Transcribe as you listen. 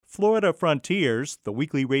Florida Frontiers, the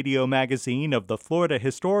weekly radio magazine of the Florida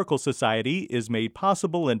Historical Society, is made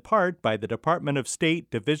possible in part by the Department of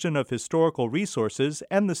State Division of Historical Resources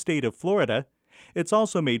and the state of Florida. It's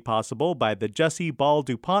also made possible by the Jesse Ball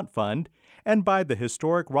DuPont Fund and by the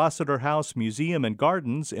historic Rossiter House Museum and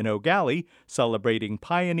Gardens in Eau Gallie, celebrating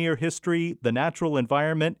pioneer history, the natural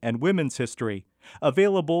environment, and women's history.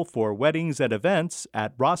 Available for weddings and events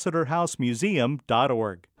at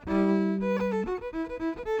rossiterhousemuseum.org.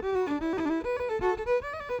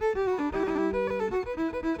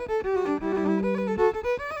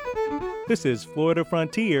 This is Florida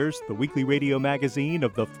Frontiers, the weekly radio magazine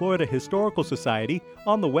of the Florida Historical Society,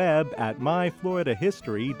 on the web at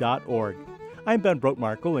myfloridahistory.org. I'm Ben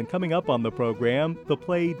Brotmarkle, and coming up on the program, the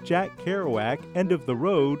play Jack Kerouac, End of the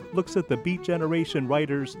Road, looks at the Beat Generation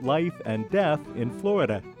writer's life and death in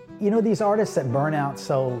Florida. You know, these artists that burn out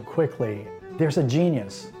so quickly, there's a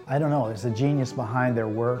genius. I don't know, there's a genius behind their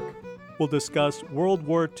work. We'll discuss World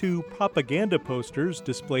War II propaganda posters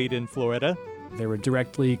displayed in Florida. They were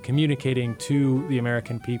directly communicating to the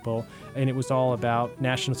American people, and it was all about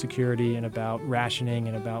national security and about rationing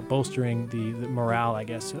and about bolstering the morale, I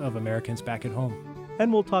guess, of Americans back at home.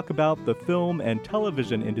 And we'll talk about the film and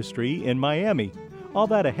television industry in Miami. All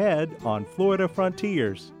that ahead on Florida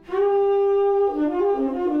Frontiers.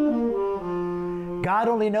 God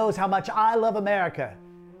only knows how much I love America.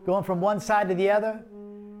 Going from one side to the other,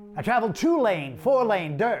 I traveled 2-lane,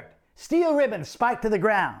 4-lane dirt, steel ribbons spiked to the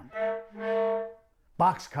ground.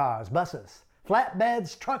 Boxcars, buses,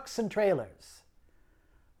 flatbeds, trucks, and trailers.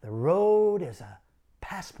 The road is a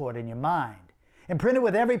passport in your mind, imprinted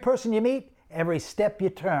with every person you meet, every step you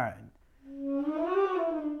turn.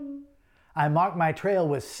 I marked my trail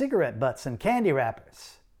with cigarette butts and candy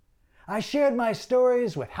wrappers. I shared my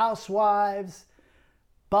stories with housewives,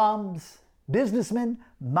 bums, businessmen,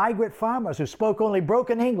 migrant farmers who spoke only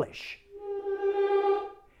broken English.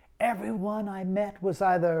 Everyone I met was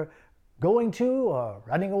either going to or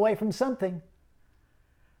running away from something.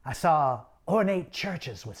 I saw ornate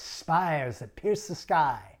churches with spires that pierced the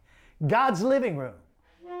sky, God's living room.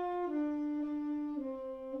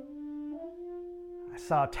 I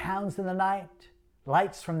saw towns in the night,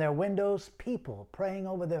 lights from their windows, people praying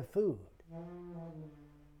over their food.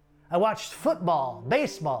 I watched football,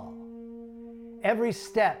 baseball, every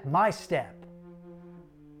step, my step.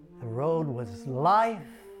 The road was life,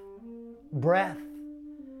 breath,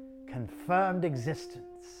 confirmed existence.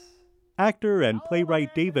 Actor and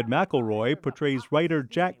playwright David McElroy portrays writer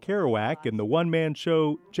Jack Kerouac in the one-man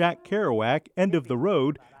show Jack Kerouac, End of the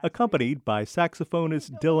Road, accompanied by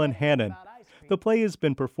saxophonist Dylan Hannon. The play has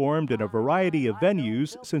been performed in a variety of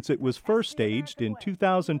venues since it was first staged in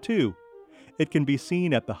 2002. It can be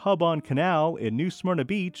seen at the Hub on Canal in New Smyrna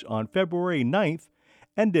Beach on February 9th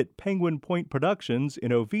and at Penguin Point Productions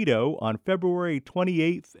in Oviedo on February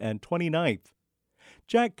 28th and 29th.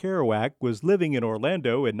 Jack Kerouac was living in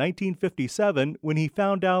Orlando in 1957 when he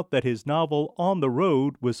found out that his novel On the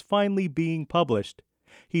Road was finally being published.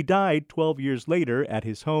 He died 12 years later at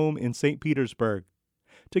his home in St. Petersburg.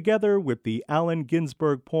 Together with the Allen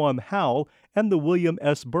Ginsberg poem Howl and the William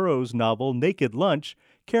S. Burroughs novel Naked Lunch,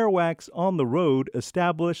 Kerouac's On the Road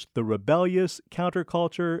established the rebellious,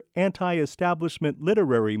 counterculture, anti-establishment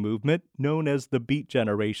literary movement known as the Beat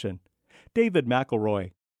Generation. David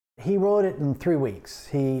McElroy. He wrote it in 3 weeks.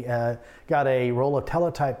 He got a roll of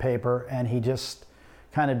teletype paper and he just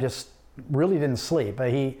really didn't sleep.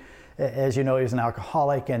 As you know, he's an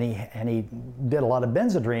alcoholic and he did a lot of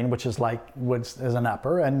Benzedrine, which is an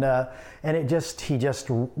upper, and he just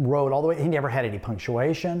wrote all the way. He never had any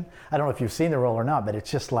punctuation. I don't know if you've seen the roll or not, but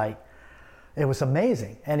it's just like, it was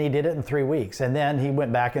amazing. And he did it in 3 weeks. And then he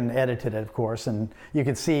went back and edited it, of course, and you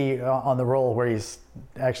can see on the roll where he's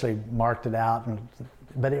actually marked it out.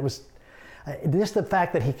 But it was just the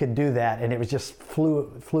fact that he could do that, and it was just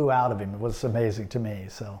flew out of him. It was amazing to me.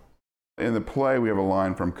 So, in the play, we have a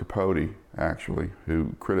line from Capote, actually,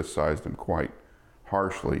 who criticized him quite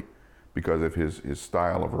harshly because of his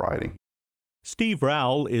style of writing. Steve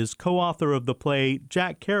Rowell is co-author of the play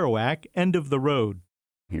Jack Kerouac, End of the Road.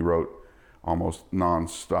 He wrote almost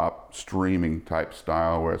non-stop streaming type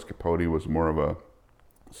style, whereas Capote was more of a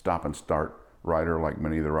stop and start writer, like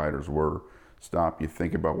many of the writers were. Stop, you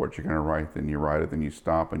think about what you're going to write, then you write it, then you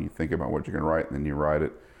stop and you think about what you're going to write, and then you write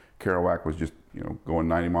it. Kerouac was just, going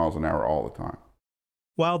 90 miles an hour all the time.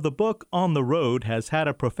 While the book On the Road has had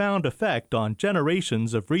a profound effect on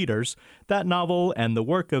generations of readers, that novel and the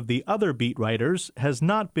work of the other beat writers has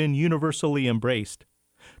not been universally embraced.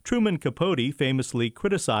 Truman Capote famously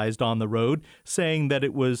criticized On the Road, saying that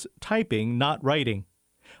it was typing, not writing.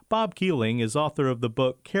 Bob Keeling is author of the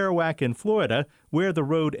book Kerouac in Florida, Where the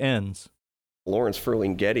Road Ends. Lawrence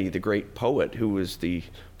Ferlinghetti, the great poet who was the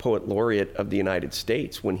poet laureate of the United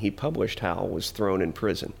States, when he published Howl, was thrown in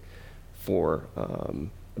prison for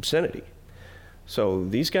obscenity. So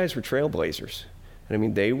these guys were trailblazers. And I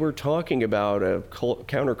mean, they were talking about a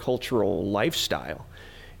countercultural lifestyle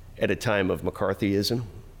at a time of McCarthyism,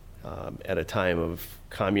 at a time of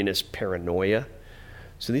communist paranoia.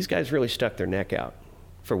 So these guys really stuck their neck out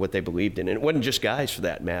for what they believed in. And it wasn't just guys, for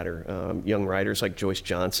that matter. Young writers like Joyce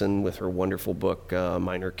Johnson with her wonderful book,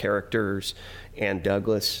 Minor Characters, Ann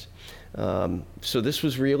Douglas. So this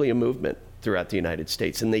was really a movement throughout the United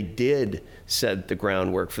States. And they did set the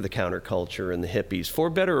groundwork for the counterculture and the hippies,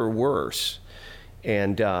 for better or worse.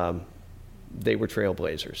 And they were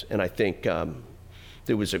trailblazers. And I think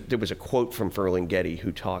there was a quote from Ferlinghetti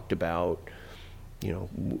who talked about, you know,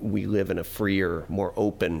 we live in a freer, more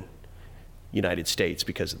open United States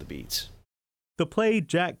because of the Beats. The play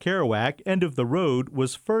Jack Kerouac, End of the Road,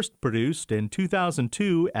 was first produced in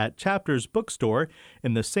 2002 at Chapters Bookstore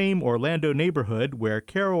in the same Orlando neighborhood where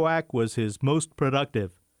Kerouac was his most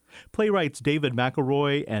productive. Playwrights David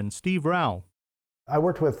McElroy and Steve Rowell. I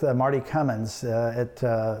worked with Marty Cummins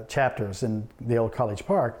at Chapters in the old College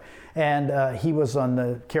Park, and he was on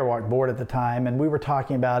the Kerouac board at the time, and we were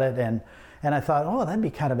talking about it, and I thought, oh, that'd be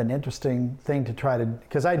kind of an interesting thing to try to,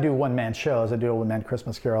 because I do one-man shows. I do a one-man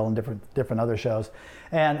Christmas Carol and different other shows.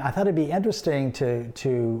 And I thought it'd be interesting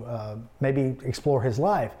to maybe explore his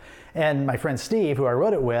life. And my friend Steve, who I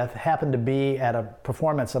wrote it with, happened to be at a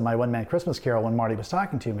performance of my one-man Christmas Carol when Marty was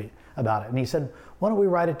talking to me about it. And he said, why don't we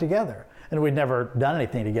write it together? And we'd never done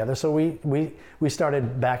anything together. So we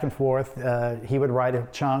started back and forth. He would write a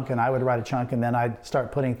chunk and I would write a chunk, and then I'd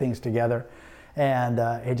start putting things together. And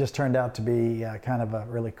it just turned out to be kind of a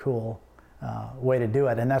really cool way to do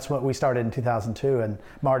it. And that's what we started in 2002, and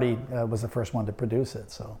Marty was the first one to produce it.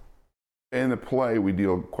 So, in the play, we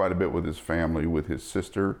deal quite a bit with his family, with his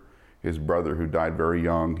sister, his brother who died very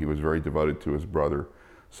young. He was very devoted to his brother.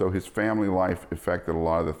 So his family life affected a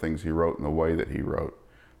lot of the things he wrote in the way that he wrote.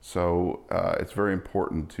 So it's very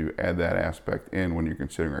important to add that aspect in when you're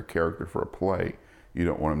considering a character for a play. You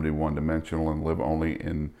don't want him to be one-dimensional and live only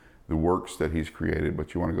in the works that he's created,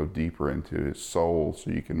 but you want to go deeper into his soul so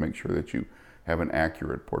you can make sure that you have an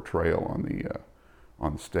accurate portrayal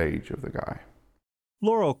on the stage of the guy.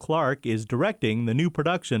 Laurel Clark is directing the new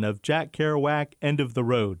production of Jack Kerouac, End of the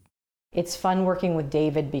Road. It's fun working with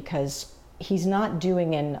David because he's not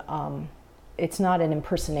doing it's not an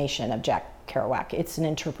impersonation of Jack Kerouac, it's an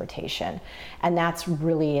interpretation. And that's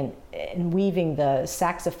really, in weaving the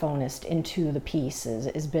saxophonist into the piece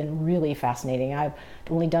has been really fascinating. I've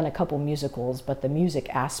only done a couple musicals, but the music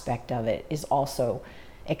aspect of it is also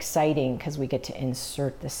exciting because we get to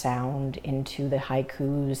insert the sound into the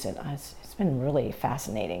haikus, and it's been a really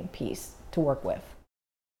fascinating piece to work with.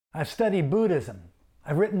 I've studied Buddhism.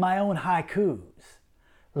 I've written my own haikus.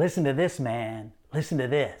 Listen to this, man. Listen to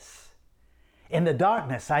this. In the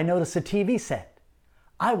darkness, I notice a TV set.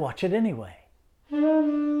 I watch it anyway.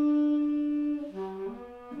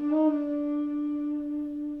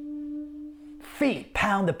 Feet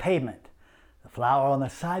pound the pavement. The flower on the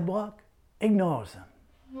sidewalk ignores them.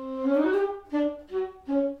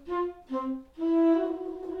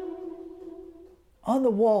 On the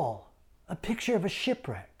wall, a picture of a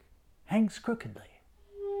shipwreck hangs crookedly.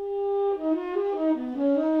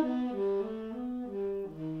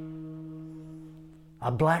 A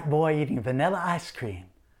black boy eating vanilla ice cream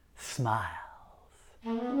smiles.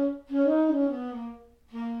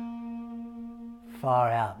 Far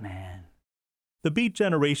out, man. The Beat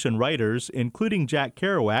Generation writers, including Jack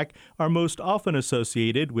Kerouac, are most often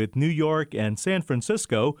associated with New York and San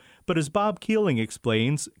Francisco, but as Bob Keeling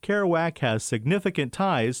explains, Kerouac has significant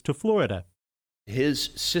ties to Florida. His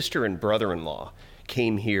sister and brother-in-law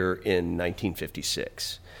came here in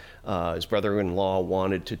 1956. His brother-in-law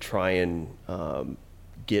wanted to try and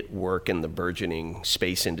get work in the burgeoning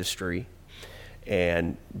space industry,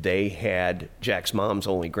 and they had Jack's mom's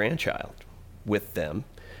only grandchild with them.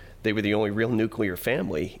 They were the only real nuclear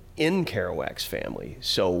family in Kerouac's family.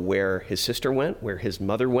 So where his sister went, where his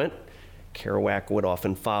mother went, Kerouac would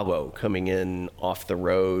often follow, coming in off the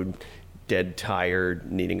road, dead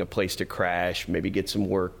tired, needing a place to crash, maybe get some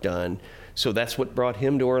work done. So that's what brought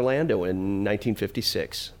him to Orlando in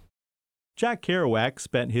 1956. Jack Kerouac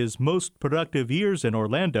spent his most productive years in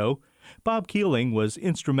Orlando. Bob Keeling was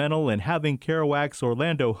instrumental in having Kerouac's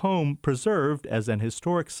Orlando home preserved as an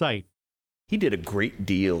historic site. He did a great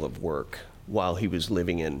deal of work while he was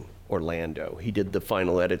living in Orlando. He did the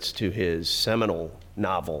final edits to his seminal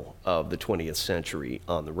novel of the 20th century,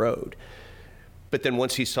 On the Road. But then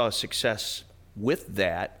once he saw success with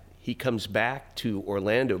that, he comes back to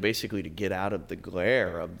Orlando basically to get out of the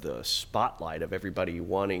glare of the spotlight of everybody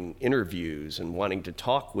wanting interviews and wanting to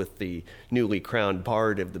talk with the newly crowned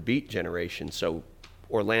bard of the Beat generation. So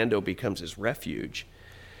Orlando becomes his refuge.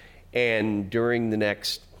 And during the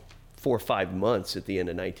next 4 or 5 months at the end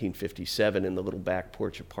of 1957 in the little back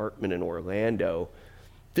porch apartment in Orlando,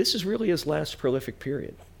 this is really his last prolific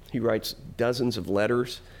period. He writes dozens of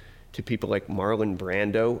letters to people like Marlon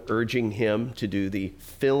Brando, urging him to do the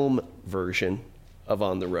film version of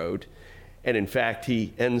On the Road. And in fact,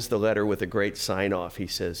 he ends the letter with a great sign-off. He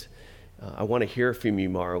says, I want to hear from you,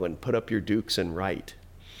 Marlon. Put up your dukes and write.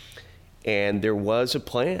 And there was a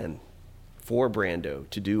plan for Brando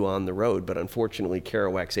to do On the Road, but unfortunately,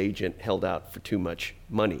 Kerouac's agent held out for too much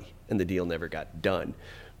money, and the deal never got done.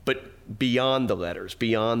 But beyond the letters,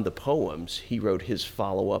 beyond the poems, he wrote his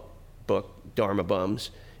follow-up book, Dharma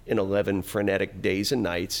Bums, in 11 frenetic days and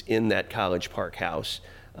nights in that College Park house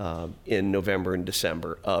in November and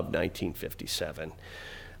December of 1957.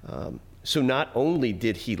 So not only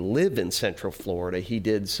did he live in Central Florida, he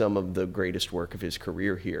did some of the greatest work of his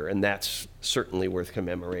career here, and that's certainly worth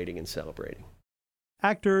commemorating and celebrating.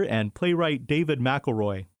 Actor and playwright David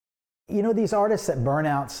McElroy. You know, these artists that burn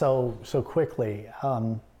out so quickly,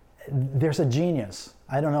 there's a genius.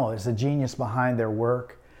 I don't know, there's a genius behind their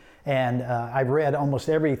work. And I've read almost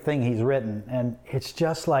everything he's written, and it's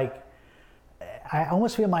just like, I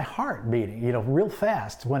almost feel my heart beating, you know, real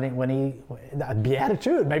fast when he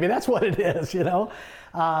beatitude, maybe that's what it is, you know.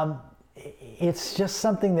 It's just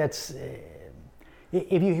something that's,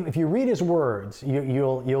 if you read his words,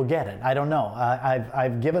 you'll get it. I don't know.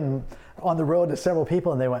 I've given On the Road to several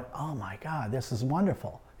people, and they went, "Oh my God, this is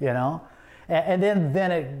wonderful," you know. And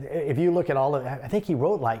then if you look at all of, I think he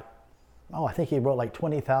wrote like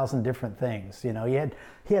 20,000 different things. You know, he had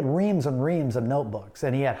reams and reams of notebooks,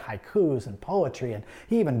 and he had haikus and poetry, and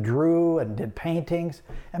he even drew and did paintings.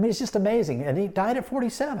 I mean, it's just amazing. And he died at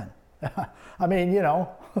 47. I mean, you know,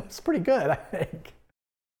 it's pretty good, I think.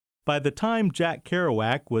 By the time Jack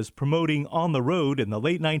Kerouac was promoting On the Road in the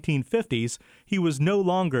late 1950s, he was no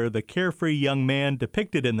longer the carefree young man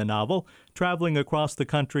depicted in the novel, traveling across the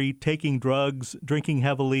country, taking drugs, drinking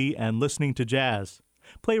heavily, and listening to jazz.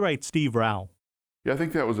 Playwright Steve Rao. Yeah, I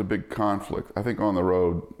think that was a big conflict. I think On the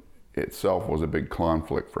Road itself was a big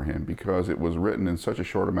conflict for him because it was written in such a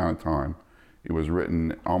short amount of time. It was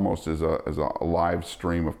written almost as a live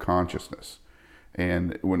stream of consciousness.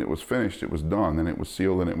 And when it was finished, it was done. Then it was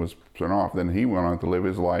sealed and it was turned off. Then he went on to live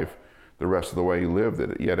his life the rest of the way he lived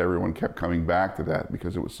it. Yet everyone kept coming back to that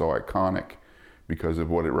because it was so iconic, because of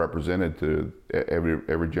what it represented to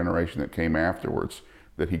every generation that came afterwards,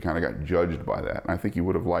 that he kind of got judged by that. And I think he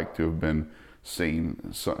would have liked to have been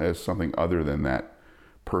seen as something other than that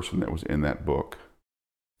person that was in that book.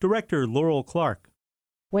 Director Laurel Clark.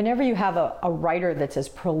 Whenever you have a writer that's as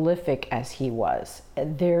prolific as he was,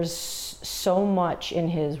 there's so much in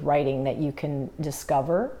his writing that you can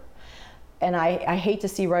discover. And I hate to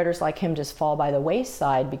see writers like him just fall by the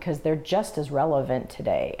wayside because they're just as relevant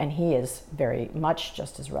today, and he is very much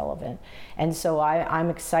just as relevant. And so I'm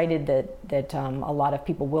excited that a lot of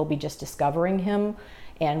people will be just discovering him,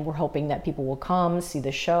 and we're hoping that people will come, see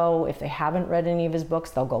the show. If they haven't read any of his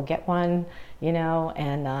books, they'll go get one, you know,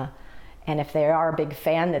 and if they are a big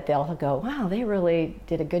fan, that they'll go, wow, they really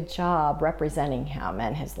did a good job representing him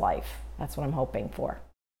and his life. That's what I'm hoping for.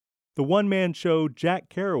 The one-man show Jack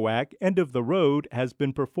Kerouac, End of the Road, has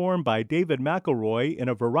been performed by David McElroy in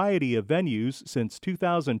a variety of venues since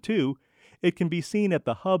 2002. It can be seen at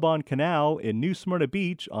the Hub on Canal in New Smyrna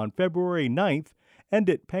Beach on February 9th and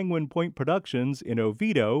at Penguin Point Productions in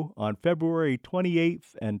Oviedo on February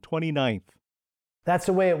 28th and 29th. That's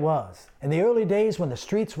the way it was. In the early days when the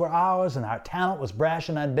streets were ours and our talent was brash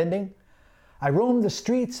and unbending, I roamed the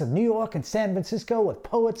streets of New York and San Francisco with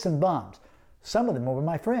poets and bums. Some of them were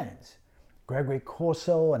my friends. Gregory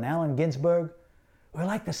Corso and Allen Ginsberg. We were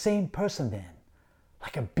like the same person then,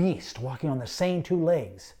 like a beast walking on the same two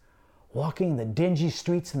legs, walking the dingy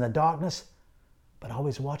streets in the darkness, but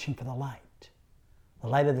always watching for the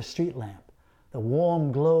light of the street lamp, the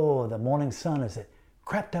warm glow of the morning sun as it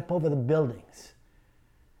crept up over the buildings.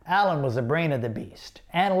 Allen was the brain of the beast,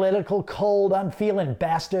 analytical, cold, unfeeling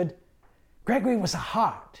bastard. Gregory was a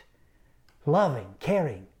heart, loving,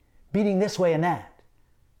 caring, beating this way and that.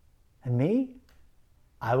 And me?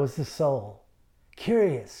 I was the soul,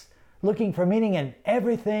 curious, looking for meaning in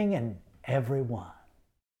everything and everyone.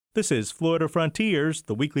 This is Florida Frontiers,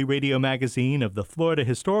 the weekly radio magazine of the Florida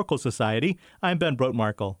Historical Society. I'm Ben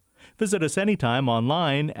Brotmarkle. Visit us anytime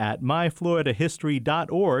online at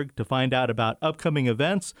myfloridahistory.org to find out about upcoming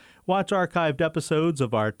events, watch archived episodes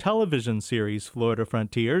of our television series Florida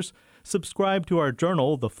Frontiers, subscribe to our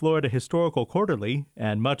journal, the Florida Historical Quarterly,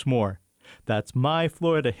 and much more. That's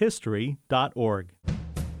myfloridahistory.org.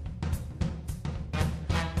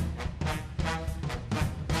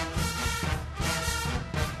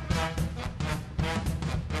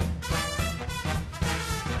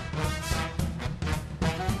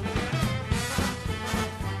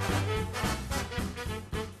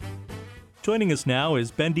 Joining us now is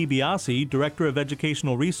Ben DiBiase, Director of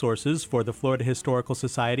Educational Resources for the Florida Historical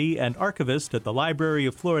Society and archivist at the Library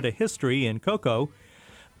of Florida History in Cocoa.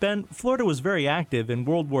 Ben, Florida was very active in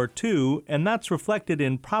World War II, and that's reflected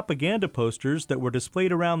in propaganda posters that were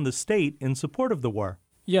displayed around the state in support of the war.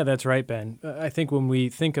 Yeah, that's right, Ben. I think when we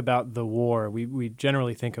think about the war, we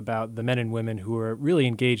generally think about the men and women who were really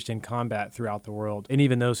engaged in combat throughout the world, and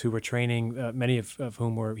even those who were training, many of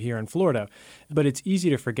whom were here in Florida. But it's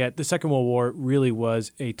easy to forget the Second World War really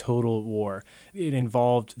was a total war. It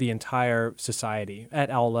involved the entire society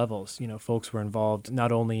at all levels. You know, folks were involved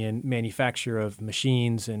not only in manufacture of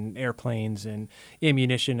machines and airplanes and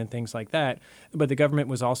ammunition and things like that, but the government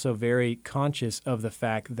was also very conscious of the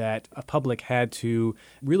fact that a public had to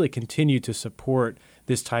really continue to support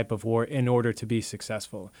this type of war in order to be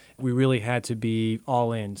successful. We really had to be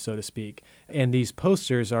all in, so to speak. And these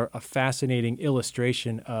posters are a fascinating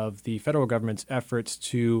illustration of the federal government's efforts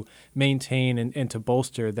to maintain and to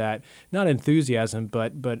bolster that, not enthusiasm,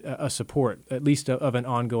 but a support, at least of an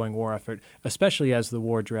ongoing war effort, especially as the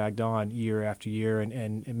war dragged on year after year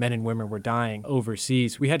and men and women were dying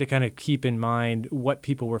overseas. We had to kind of keep in mind what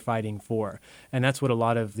people were fighting for. And that's what a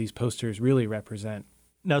lot of these posters really represent.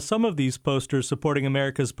 Now, some of these posters supporting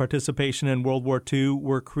America's participation in World War II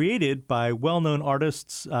were created by well-known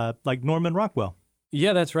artists like Norman Rockwell.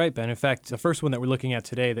 Yeah, that's right, Ben. In fact, the first one that we're looking at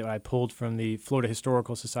today that I pulled from the Florida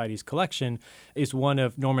Historical Society's collection is one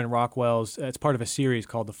of Norman Rockwell's. It's part of a series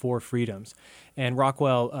called The Four Freedoms. And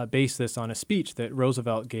Rockwell based this on a speech that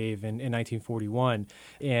Roosevelt gave in 1941.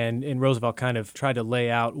 And Roosevelt kind of tried to lay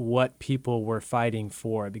out what people were fighting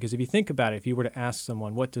for. Because if you think about it, if you were to ask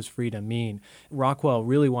someone, what does freedom mean? Rockwell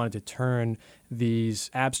really wanted to turn these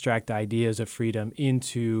abstract ideas of freedom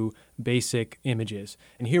into basic images.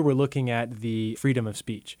 And here we're looking at the freedom of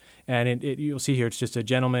speech. And you'll see here, it's just a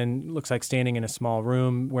gentleman, looks like standing in a small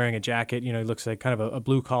room, wearing a jacket. You know, he looks like kind of a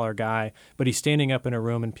blue-collar guy, but he's standing up in a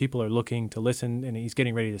room and people are looking to listen and he's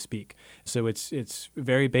getting ready to speak. So it's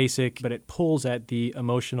very basic, but it pulls at the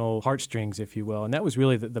emotional heartstrings, if you will. And that was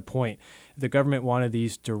really the point. The government wanted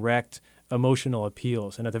these direct emotional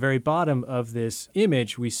appeals. And at the very bottom of this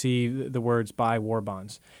image, we see the words "buy war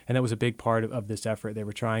bonds." And that was a big part of this effort. They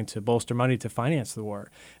were trying to bolster money to finance the war.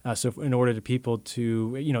 So in order to people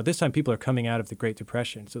to, this time people are coming out of the Great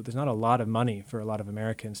Depression. So there's not a lot of money for a lot of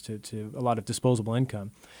Americans to a lot of disposable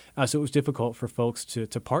income. So it was difficult for folks to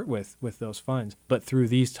part with those funds. But through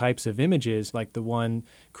these types of images, like the one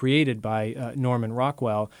created by Norman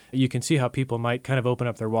Rockwell, you can see how people might kind of open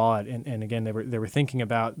up their wallet. And again, they were thinking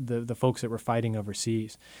about the folks that were fighting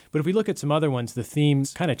overseas. But if we look at some other ones, the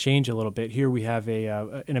themes kind of change a little bit. Here we have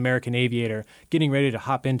an American aviator getting ready to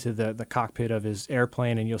hop into the cockpit of his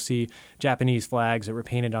airplane, and you'll see Japanese flags that were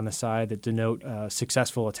painted on the side that denote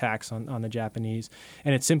successful attacks on the Japanese.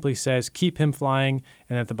 And it simply says, keep him flying,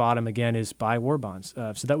 and at the bottom again is buy war bonds.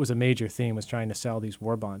 So that was a major theme, was trying to sell these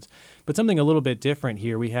war bonds. But something a little bit different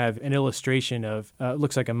here, we have an illustration of,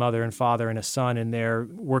 looks like a mother and father and a son, and they're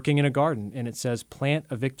working in a garden, and it says, plant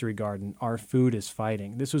a victory garden. Our food is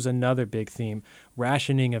fighting. This was another big theme,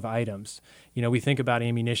 rationing of items. We think about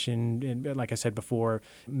ammunition and, like I said before,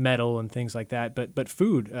 metal and things like that, but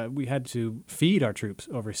food, we had to feed our troops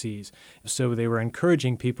overseas. So they were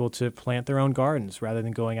encouraging people to plant their own gardens rather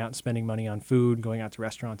than going out and spending money on food, going out to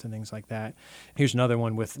restaurants and things like that. Here's another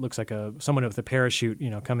one with, looks like someone with a parachute,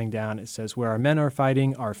 coming down. It says, where our men are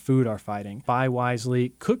fighting, our food are fighting. Buy wisely,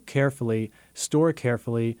 cook carefully, store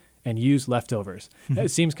carefully, and use leftovers.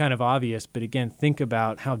 It seems kind of obvious, but again, think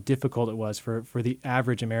about how difficult it was for the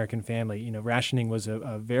average American family. Rationing was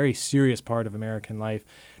a very serious part of American life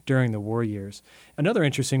during the war years. Another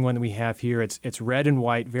interesting one that we have here, it's red and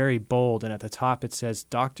white, very bold, and at the top it says,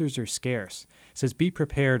 doctors are scarce. It says, be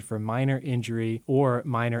prepared for minor injury or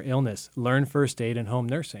minor illness. Learn first aid and home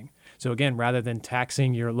nursing. So again, rather than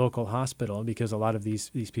taxing your local hospital, because a lot of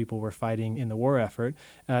these people were fighting in the war effort,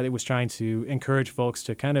 it was trying to encourage folks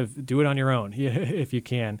to kind of do it on your own if you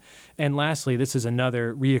can. And lastly, this is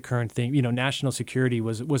another reoccurring thing. National security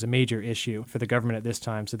was a major issue for the government at this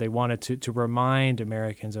time. So they wanted to remind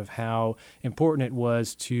Americans of how important it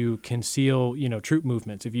was to conceal, troop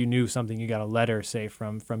movements. If you knew something, you got a letter, say,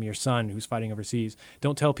 from your son who's fighting overseas,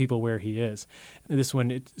 don't tell people where he is. This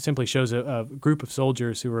one, it simply shows a group of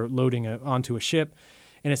soldiers who are loading onto a ship,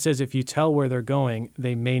 and it says if you tell where they're going,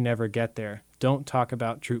 they may never get there. Don't talk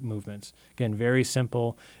about troop movements. Again, very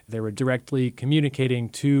simple. They were directly communicating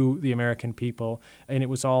to the American people, and it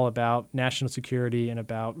was all about national security and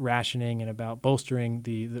about rationing and about bolstering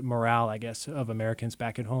the morale, I guess, of Americans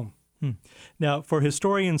back at home. Now, for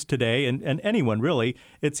historians today, and anyone really,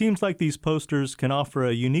 it seems like these posters can offer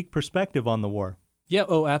a unique perspective on the war. Yeah,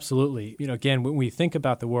 absolutely. Again, when we think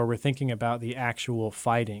about the war, we're thinking about the actual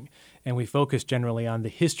fighting, and we focus generally on the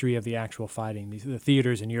history of the actual fighting, the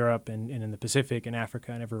theaters in Europe and in the Pacific and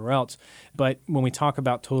Africa and everywhere else. But when we talk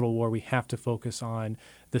about total war, we have to focus on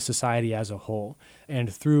the society as a whole.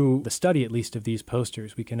 And through the study, at least, of these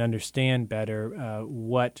posters, we can understand better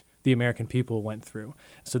what the American people went through.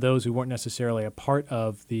 So those who weren't necessarily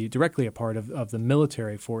directly a part of the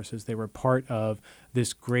military forces, they were part of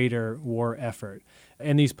this greater war effort.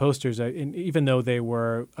 And these posters, even though they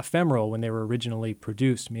were ephemeral when they were originally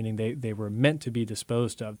produced, meaning they were meant to be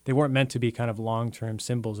disposed of, they weren't meant to be kind of long-term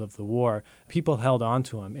symbols of the war, people held on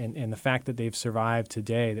to them. And the fact that they've survived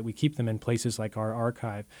today, that we keep them in places like our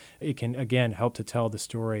archive, it can, again, help to tell the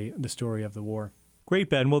story of the war. Great,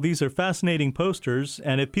 Ben. Well, these are fascinating posters,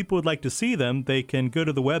 and if people would like to see them, they can go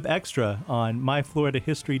to the web extra on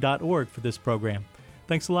myfloridahistory.org for this program.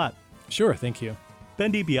 Thanks a lot. Sure, thank you.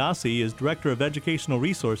 Ben DiBiase is Director of Educational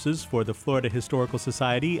Resources for the Florida Historical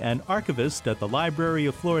Society and archivist at the Library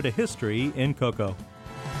of Florida History in Cocoa.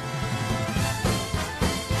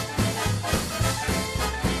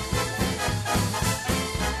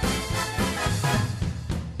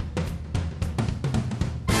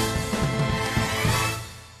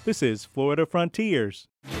 This is Florida Frontiers.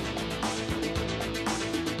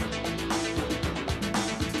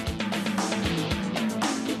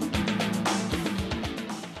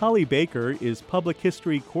 Holly Baker is Public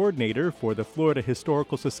History Coordinator for the Florida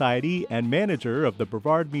Historical Society and manager of the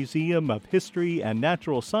Brevard Museum of History and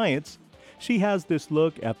Natural Science. She has this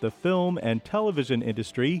look at the film and television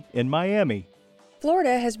industry in Miami.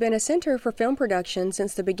 Florida has been a center for film production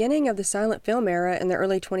since the beginning of the silent film era in the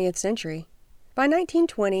early 20th century. By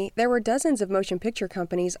 1920, there were dozens of motion picture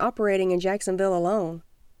companies operating in Jacksonville alone.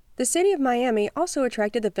 The city of Miami also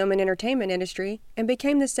attracted the film and entertainment industry and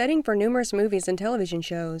became the setting for numerous movies and television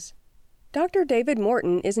shows. Dr. David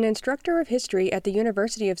Morton is an instructor of history at the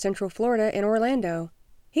University of Central Florida in Orlando.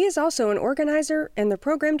 He is also an organizer and the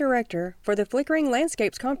program director for the Flickering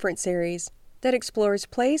Landscapes Conference Series that explores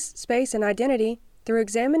place, space, and identity through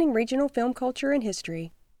examining regional film culture and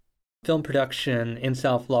history. Film production in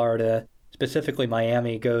South Florida, specifically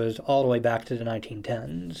Miami, goes all the way back to the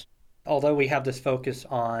 1910s. Although we have this focus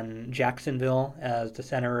on Jacksonville as the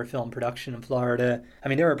center of film production in Florida,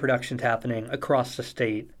 there are productions happening across the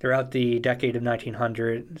state throughout the decade of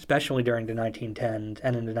 1900, especially during the 1910s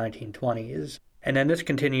and in the 1920s. And then this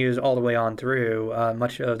continues all the way on through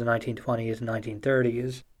much of the 1920s and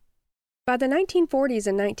 1930s. By the 1940s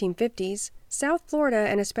and 1950s, South Florida,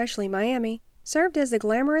 and especially Miami, served as the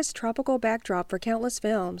glamorous tropical backdrop for countless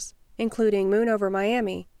films, including Moon Over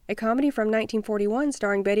Miami, a comedy from 1941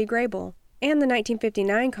 starring Betty Grable, and the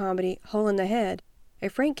 1959 comedy Hole in the Head, a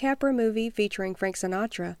Frank Capra movie featuring Frank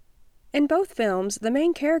Sinatra. In both films, the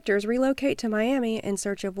main characters relocate to Miami in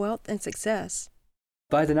search of wealth and success.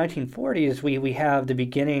 By the 1940s, we have the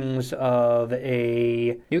beginnings of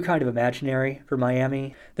a new kind of imaginary for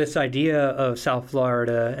Miami. This idea of South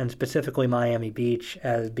Florida, and specifically Miami Beach,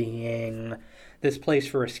 as being this place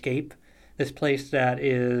for escape, this place that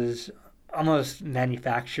is almost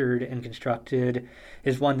manufactured and constructed,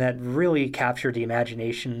 is one that really captured the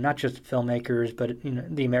imagination, not just filmmakers, but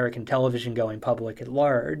the American television-going public at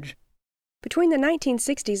large. Between the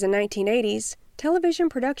 1960s and 1980s, television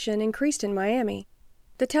production increased in Miami.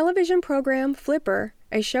 The television program Flipper,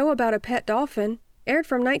 a show about a pet dolphin, aired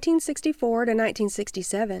from 1964 to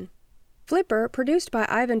 1967. Flipper, produced by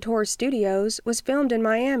Ivan Tors Studios, was filmed in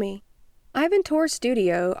Miami. Ivan Tors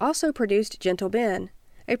Studio also produced Gentle Ben,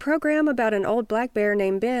 a program about an old black bear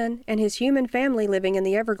named Ben and his human family living in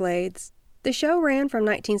the Everglades. The show ran from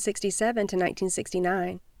 1967 to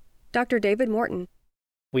 1969. Dr. David Morton.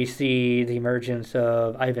 We see the emergence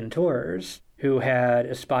of Ivan Tors, who had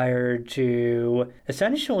aspired to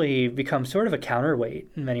essentially become sort of a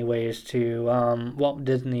counterweight in many ways to Walt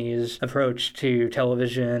Disney's approach to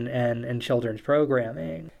television and children's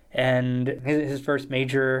programming. And his first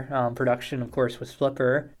major production, of course, was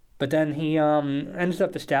Flipper. But then he ends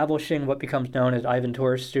up establishing what becomes known as Ivan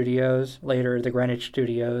Tourist Studios, later the Greenwich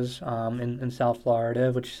Studios in South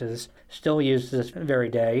Florida, which is still used to this very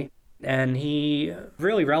day. And he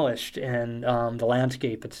really relished in the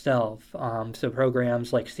landscape itself. So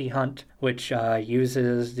programs like Sea Hunt, which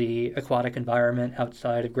uses the aquatic environment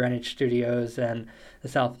outside of Greenwich Studios and the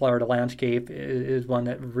South Florida landscape, is one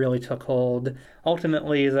that really took hold.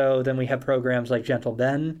 Ultimately, though, then we have programs like Gentle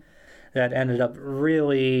Ben, that ended up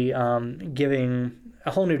really giving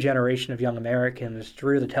a whole new generation of young Americans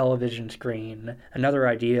through the television screen another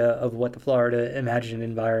idea of what the Florida imagined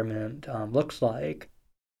environment looks like.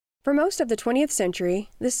 For most of the 20th century,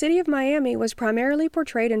 the city of Miami was primarily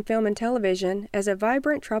portrayed in film and television as a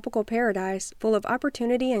vibrant tropical paradise full of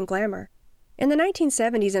opportunity and glamour. In the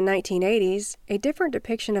 1970s and 1980s, a different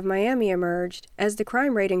depiction of Miami emerged as the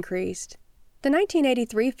crime rate increased. The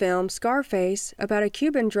 1983 film Scarface, about a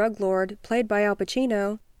Cuban drug lord played by Al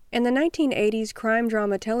Pacino, and the 1980s crime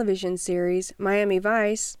drama television series Miami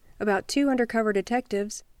Vice, about two undercover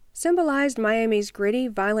detectives, symbolized Miami's gritty,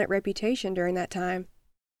 violent reputation during that time.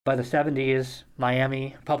 By the 70s,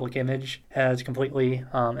 Miami public image has completely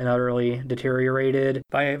and utterly deteriorated.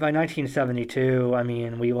 By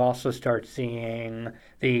 1972, we also start seeing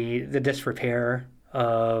the disrepair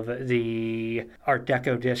of the Art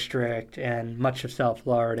Deco district and much of South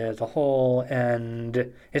Florida as a whole,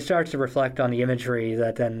 and it starts to reflect on the imagery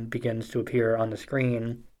that then begins to appear on the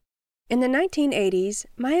screen. In the 1980s,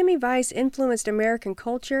 Miami Vice influenced American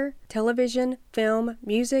culture, television, film,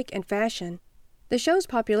 music, and fashion. The show's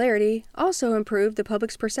popularity also improved the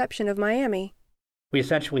public's perception of Miami. We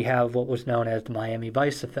essentially have what was known as the Miami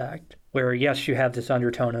Vice effect, where yes, you have this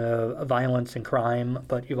undertone of violence and crime,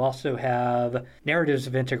 but you also have narratives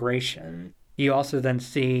of integration. You also then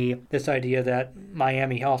see this idea that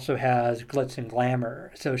Miami also has glitz and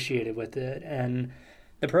glamour associated with it, and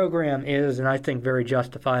the program is, and I think very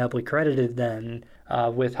justifiably credited then,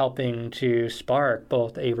 with helping to spark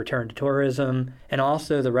both a return to tourism and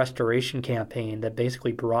also the restoration campaign that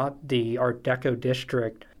basically brought the Art Deco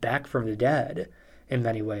district back from the dead in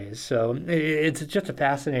many ways. So it's just a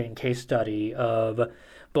fascinating case study of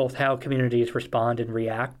both how communities respond and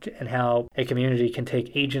react and how a community can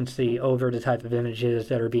take agency over the type of images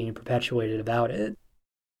that are being perpetuated about it.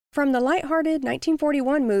 From the lighthearted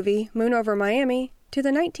 1941 movie Moon Over Miami to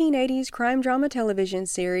the 1980s crime drama television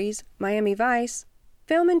series Miami Vice,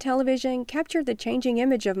 film and television captured the changing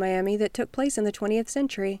image of Miami that took place in the 20th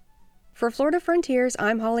century. For Florida Frontiers,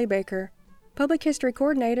 I'm Holly Baker, Public History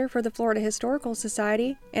Coordinator for the Florida Historical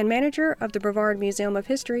Society and Manager of the Brevard Museum of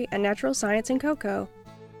History and Natural Science in Cocoa.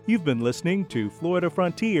 You've been listening to Florida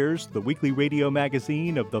Frontiers, the weekly radio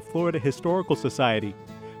magazine of the Florida Historical Society.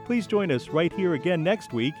 Please join us right here again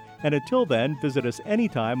next week, and until then, visit us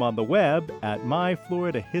anytime on the web at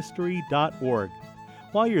myfloridahistory.org.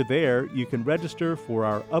 While you're there, you can register for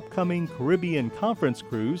our upcoming Caribbean Conference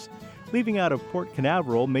cruise. Leaving out of Port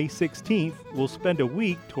Canaveral May 16th, we'll spend a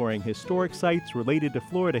week touring historic sites related to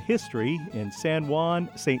Florida history in San Juan,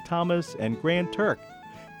 St. Thomas, and Grand Turk.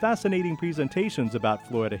 Fascinating presentations about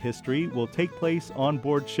Florida history will take place on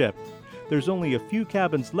board ship. There's only a few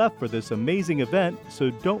cabins left for this amazing event, so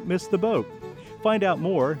don't miss the boat. Find out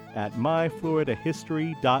more at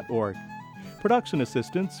myfloridahistory.org. Production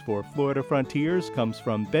assistance for Florida Frontiers comes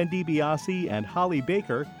from Ben DiBiase and Holly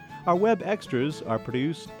Baker. Our web extras are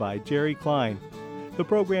produced by Jerry Klein. The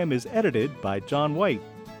program is edited by John White.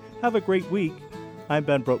 Have a great week. I'm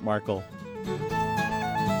Ben Brotmarkle.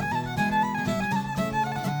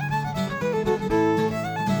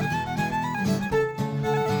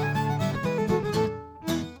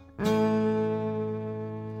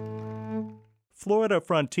 Florida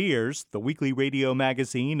Frontiers, the weekly radio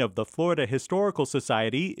magazine of the Florida Historical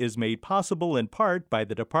Society, is made possible in part by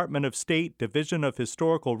the Department of State Division of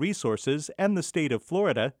Historical Resources and the state of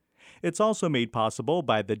Florida. It's also made possible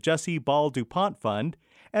by the Jessie Ball DuPont Fund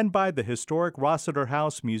and by the historic Rossiter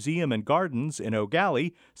House Museum and Gardens in Eau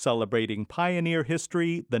Gallie, celebrating pioneer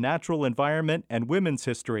history, the natural environment, and women's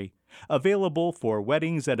history. Available for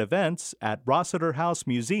weddings and events at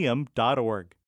rossiterhousemuseum.org.